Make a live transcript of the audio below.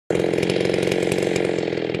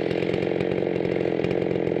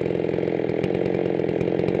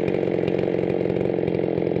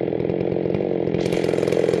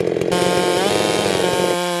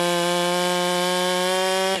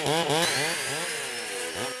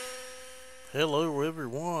Hello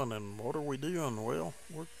everyone, and what are we doing? Well,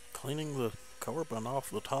 we're cleaning the carbon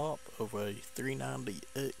off the top of a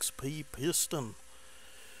 390xp piston.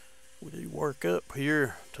 We do work up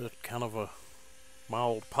here to kind of a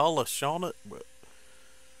mild polish on it, but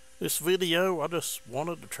this video I just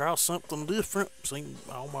wanted to try something different. Seen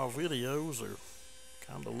all my videos are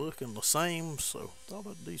kind of looking the same, so thought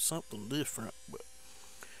I'd do something different. But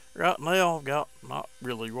right now I've got not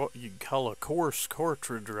really what you'd call a coarse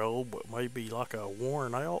cartridge roll, but maybe like a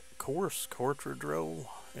worn out coarse cartridge roll,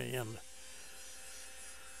 and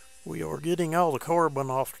we are getting all the carbon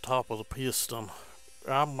off the top of the piston.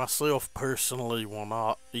 I myself personally will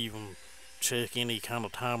not even check any kind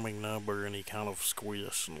of timing number, any kind of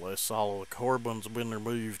squish, unless all of the carbon's been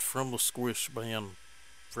removed from the squish band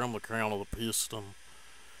from the crown of the piston.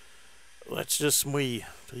 That's just me,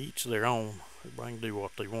 to each their own. Everybody can do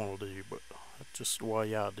what they want to do, but that's just the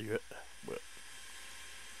way I do it. But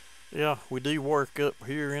yeah, we do work up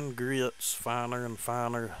here in grits, finer and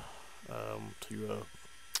finer, to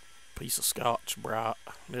a piece of Scotch-Brite.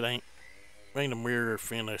 It ain't a mirror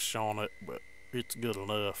finish on it, but it's good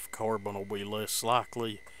enough. Carbon will be less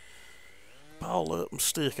likely to pile up and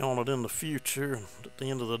stick on it in the future. And at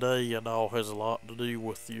the end of the day, it all has a lot to do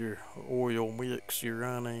with your oil mix you're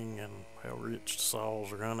running and how rich the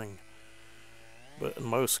saw's running. But in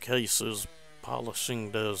most cases,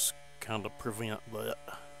 polishing does kind of prevent that.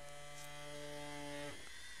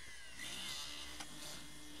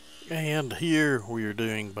 And here we are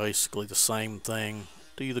doing basically the same thing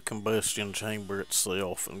to the combustion chamber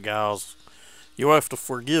itself. And guys, you'll have to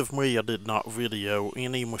forgive me, I did not video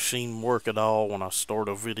any machine work at all when I start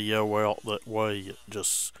a video out that way. It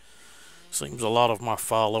just seems a lot of my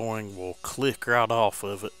following will click right off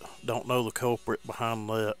of it. Don't know the culprit behind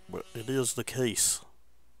that, but it is the case.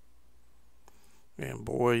 And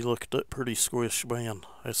boy, look at that pretty squish band.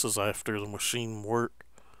 This is after the machine work.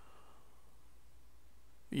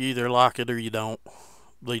 You either like it or you don't.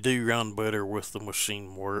 They do run better with the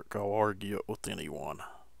machine work. I'll argue it with anyone.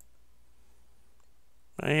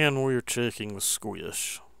 And we're checking the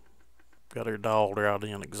squish. Got her dialed right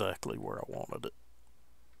in exactly where I wanted it.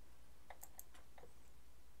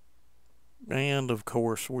 And of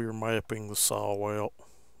course we're mapping the saw out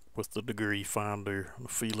with the degree finder and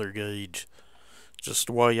the feeler gauge. Just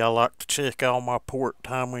the way I like to check all my port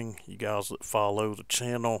timing. You guys that follow the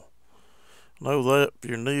channel know that. If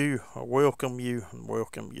you're new, I welcome you and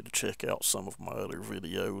welcome you to check out some of my other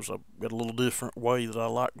videos. I've got a little different way that I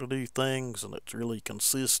like to do things, and it's really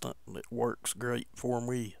consistent and it works great for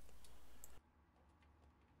me.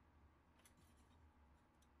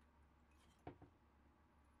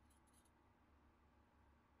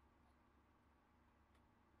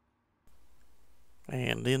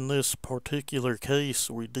 And in this particular case,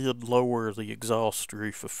 we did lower the exhaust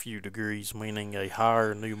roof a few degrees, meaning a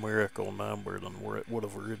higher numerical number than where it would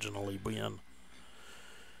have originally been.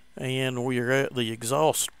 And we are at the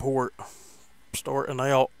exhaust port, starting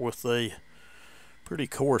out with a pretty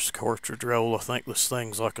coarse cartridge roll. I think this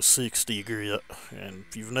thing's like a 60 grit. And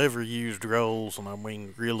if you've never used rolls, and I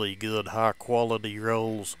mean really good high quality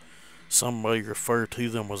rolls, some may refer to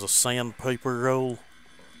them as a sandpaper roll.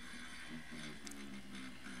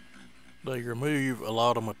 They remove a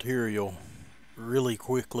lot of material really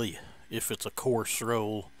quickly if it's a coarse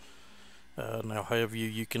roll. Now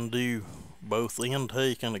you can do both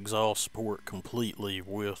intake and exhaust port completely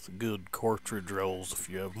with good cartridge rolls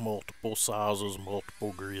if you have multiple sizes,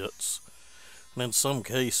 multiple grits. And in some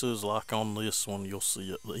cases, like on this one, you'll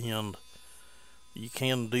see at the end, you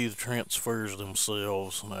can do the transfers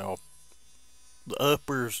themselves. Now the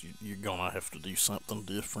uppers, you're gonna have to do something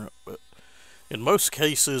different, but in most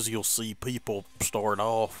cases, you'll see people start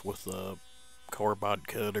off with a carbide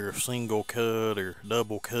cutter, single cut or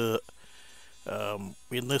double cut.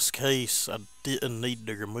 In this case, I didn't need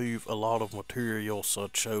to remove a lot of material, so I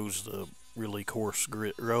chose the really coarse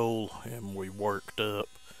grit roll, and we worked up.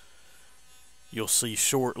 You'll see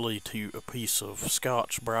shortly to a piece of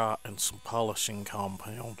Scotch-Brite and some polishing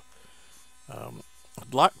compound.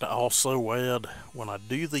 I'd like to also add, when I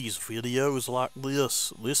do these videos like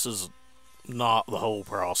this is not the whole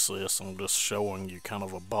process. I'm just showing you kind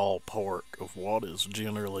of a ballpark of what is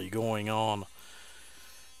generally going on.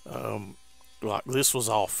 Like this was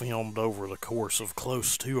all filmed over the course of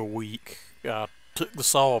close to a week. I took the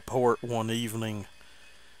saw apart one evening,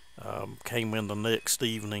 came in the next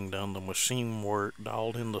evening, done the machine work,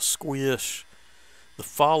 dialed in the squish. The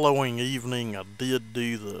following evening I did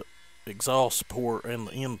do the exhaust port and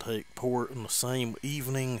the intake port in the same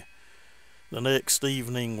evening. The next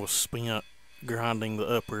evening was spent grinding the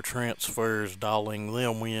upper transfers, dialing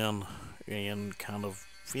them in, and kind of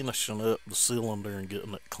finishing up the cylinder and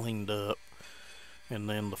getting it cleaned up. And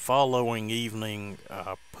then the following evening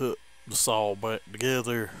I put the saw back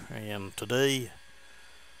together, and today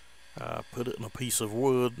I put it in a piece of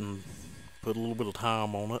wood and put a little bit of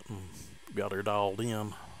time on it and got her dialed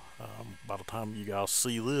in. By the time you guys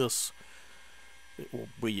see this, it will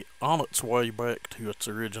be on its way back to its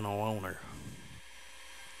original owner.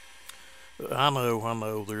 I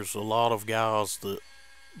know, there's a lot of guys that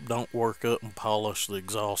don't work up and polish the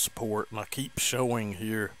exhaust port, and I keep showing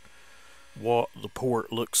here what the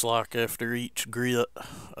port looks like after each grit.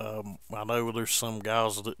 I know there's some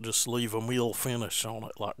guys that just leave a mill finish on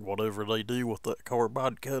it, like whatever they do with that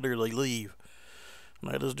carbide cutter they leave,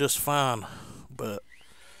 and that is just fine. But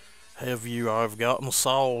I've gotten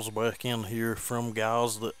saws back in here from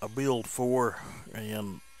guys that I build for,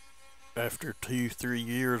 and after 2-3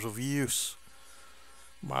 years of use,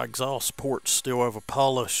 my exhaust ports still have a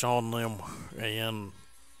polish on them and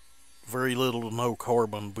very little to no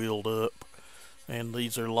carbon build up. And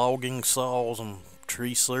these are logging saws and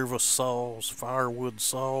tree service saws, firewood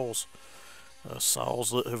saws, saws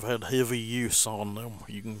that have had heavy use on them.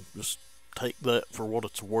 You can just take that for what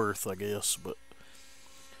it's worth, I guess, but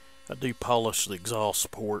I do polish the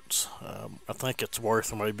exhaust ports. I think it's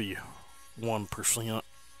worth maybe 1%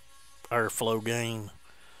 airflow gain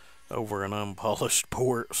over an unpolished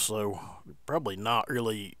port, so probably not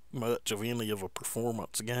really much of any of a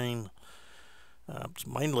performance gain. It's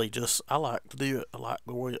mainly just, I like to do it, I like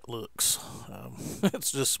the way it looks.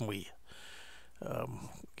 It's just me.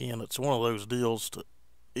 Again, it's one of those deals to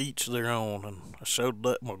each their own, and I showed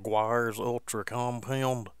that McGuire's Ultra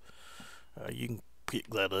Compound. You can pick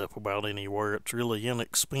that up about anywhere. It's really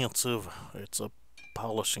inexpensive. It's a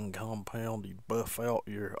polishing compound you buff out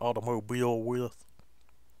your automobile with.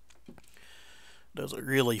 Does a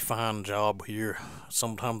really fine job here.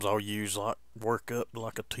 Sometimes I'll use work up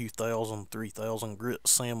like a 2,000-3,000 grit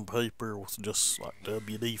sandpaper with just like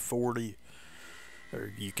WD-40,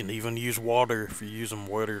 or you can even use water if you're using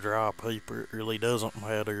wet or dry paper. It really doesn't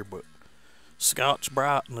matter. But Scotch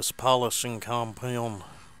Brite and this polishing compound,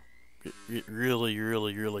 it really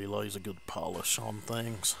lays a good polish on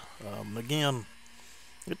things. Again,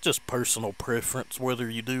 it's just personal preference whether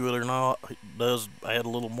you do it or not. It does add a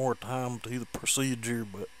little more time to the procedure,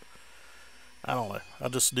 but I don't know, I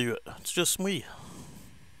just do it. It's just me.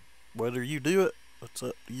 Whether you do it, it's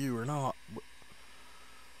up to you or not. But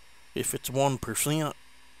if it's 1%,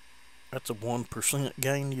 that's a 1%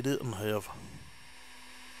 gain you didn't have.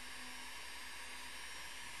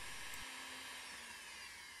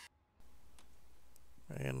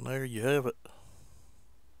 And there you have it.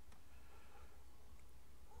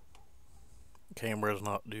 Camera's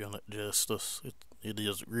not doing it justice. It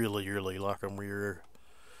is really like a mirror.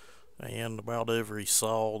 And about every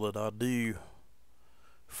saw that I do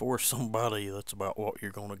for somebody, that's about what you're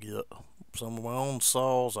gonna get. Some of my own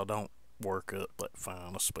saws I don't work up that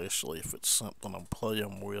fine, especially if it's something I'm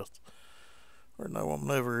playing with or know I'm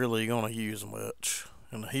never really gonna use much.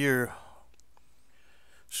 And here,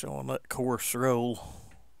 showing that coarse roll,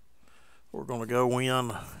 we're gonna go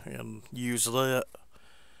in and use that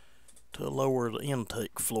to lower the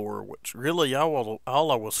intake floor, which really all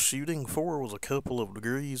I was shooting for was a couple of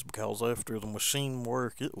degrees, because after the machine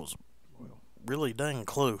work it was really dang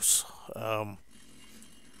close.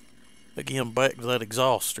 Again, back to that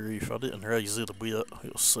exhaust reef, I didn't raise it a bit.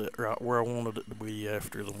 It was set right where I wanted it to be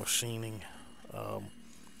after the machining.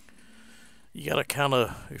 You gotta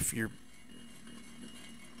kinda, if you're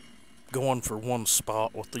going for one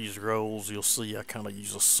spot with these rolls, you'll see I kinda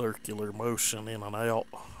use a circular motion in and out.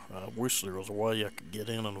 I wish there was a way I could get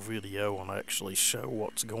in a video and actually show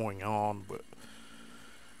what's going on, but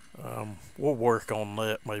we'll work on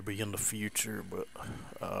that maybe in the future. But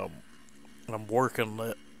I'm working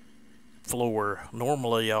that floor.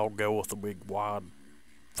 Normally I'll go with a big wide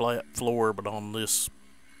flat floor, but on this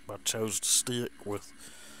I chose to stick with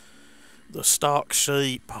the stock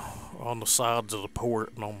shape on the sides of the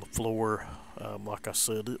port and on the floor. Like I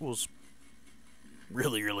said, it was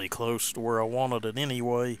really close to where I wanted it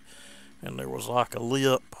anyway, and there was like a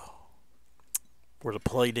lip where the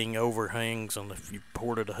plating overhangs, and if you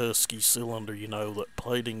ported a Husky cylinder, you know that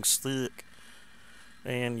plating's thick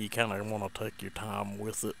and you kind of want to take your time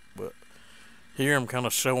with it. But here I'm kind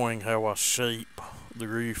of showing how I shape the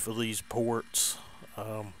roof of these ports.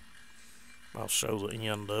 I'll show the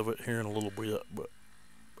end of it here in a little bit,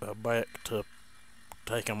 but back to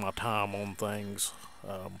taking my time on things.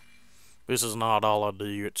 This is not all I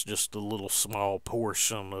do, it's just a little small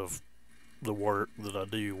portion of the work that I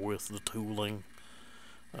do with the tooling.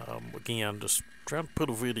 Again, just trying to put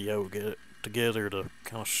a video together to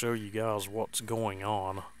kind of show you guys what's going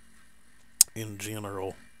on in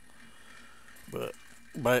general. But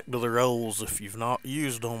back to the rolls, if you've not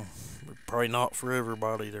used them, they're probably not for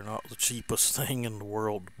everybody. They're not the cheapest thing in the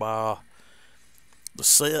world to buy. The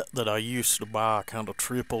set that I used to buy kind of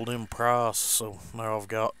tripled in price, so now I've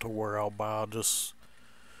got to where I'll buy just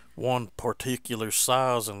one particular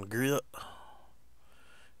size and grit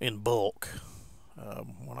in bulk.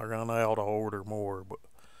 When I run out, I'll order more, but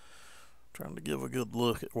trying to give a good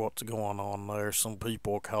look at what's going on there. Some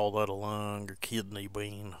people call that a lung or kidney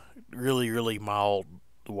bean. Really, really mild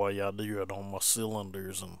the way I do it on my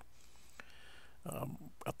cylinders, and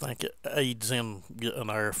I think it aids in getting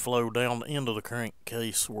airflow down the end of the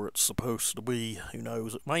crankcase where it's supposed to be. Who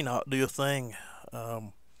knows? It may not do a thing.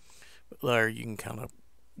 But there you can kind of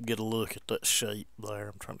get a look at that shape there.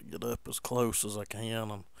 I'm trying to get up as close as I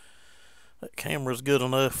can, and that camera's good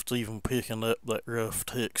enough to even picking up that rough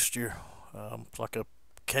texture. It's like a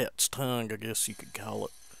cat's tongue, I guess you could call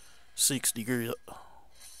it. 60 grit.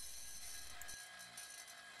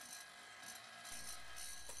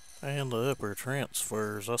 And the upper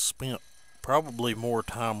transfers, I spent probably more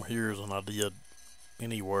time here than I did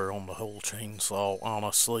anywhere on the whole chainsaw,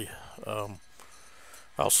 honestly.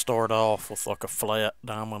 I'll start off with like a flat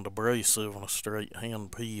diamond abrasive and a straight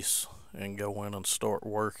hand piece and go in and start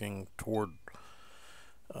working toward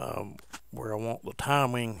where I want the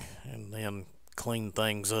timing, and then clean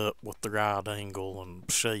things up with the right angle and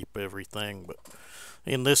shape everything. But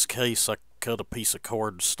in this case, I cut a piece of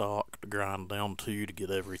cardstock to grind down to get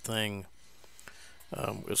everything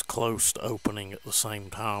as close to opening at the same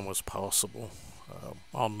time as possible.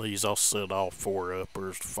 On these, I'll set all 4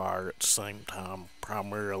 uppers to fire at the same time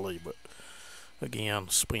primarily, but again,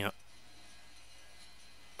 spent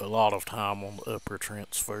a lot of time on the upper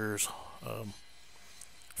transfers.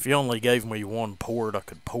 If you only gave me one port I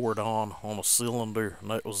could pour it on a cylinder, and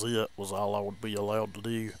that was it, was all I would be allowed to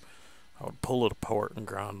do, I would pull it apart and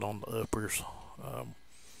grind on the uppers. I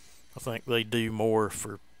think they do more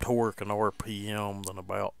for torque and RPM than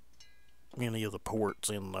about any of the ports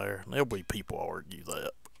in there. And there'll be people argue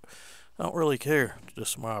that. I don't really care, it's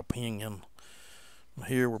just my opinion.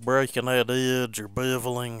 Here we're breaking that edge or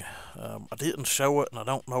beveling. I didn't show it, and I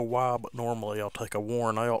don't know why, but normally I'll take a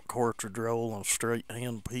worn out cartridge roll and a straight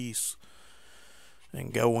hand piece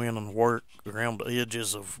and go in and work around the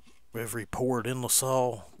edges of every port in the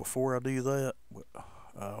saw before I do that. But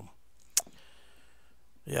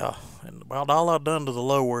yeah, and about all I've done to the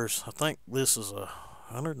lowers. I think this is a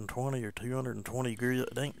 120 or 220 grit.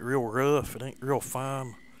 It ain't real rough, it ain't real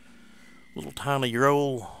fine. Little tiny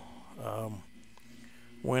roll.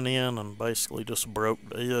 Went in and basically just broke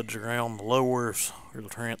the edge around the lowers or the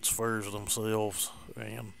transfers themselves,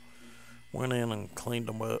 and went in and cleaned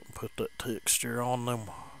them up and put that texture on them.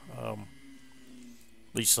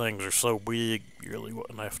 These things are so big you really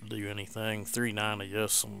wouldn't have to do anything. 390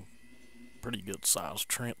 has some pretty good sized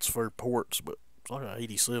transfer ports, but it's like an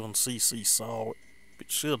 87cc saw.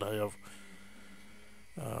 It should have.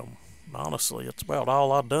 Honestly, it's about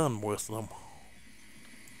all I've done with them.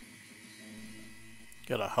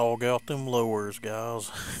 Gotta hog out them lowers,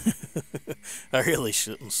 guys. I really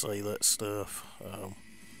shouldn't say that stuff.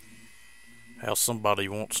 How somebody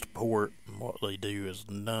wants to port and what they do is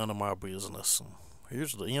none of my business. And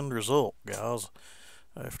here's the end result, guys.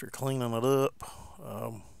 After cleaning it up,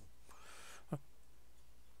 I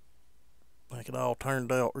think it all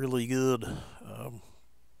turned out really good.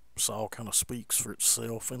 Saw kind of speaks for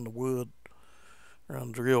itself in the wood.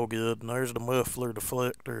 Runs real good. And there's the muffler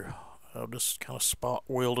deflector. I just kind of spot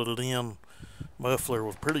welded it in. Muffler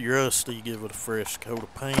was pretty rusty. Give it a fresh coat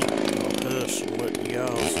of paint. I'll hush and let you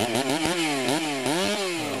guys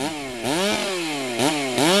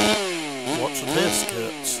watch the test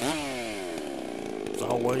cuts. As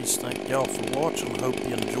always, thank y'all for watching. Hope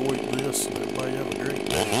you enjoyed this, and everybody have a great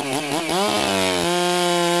day.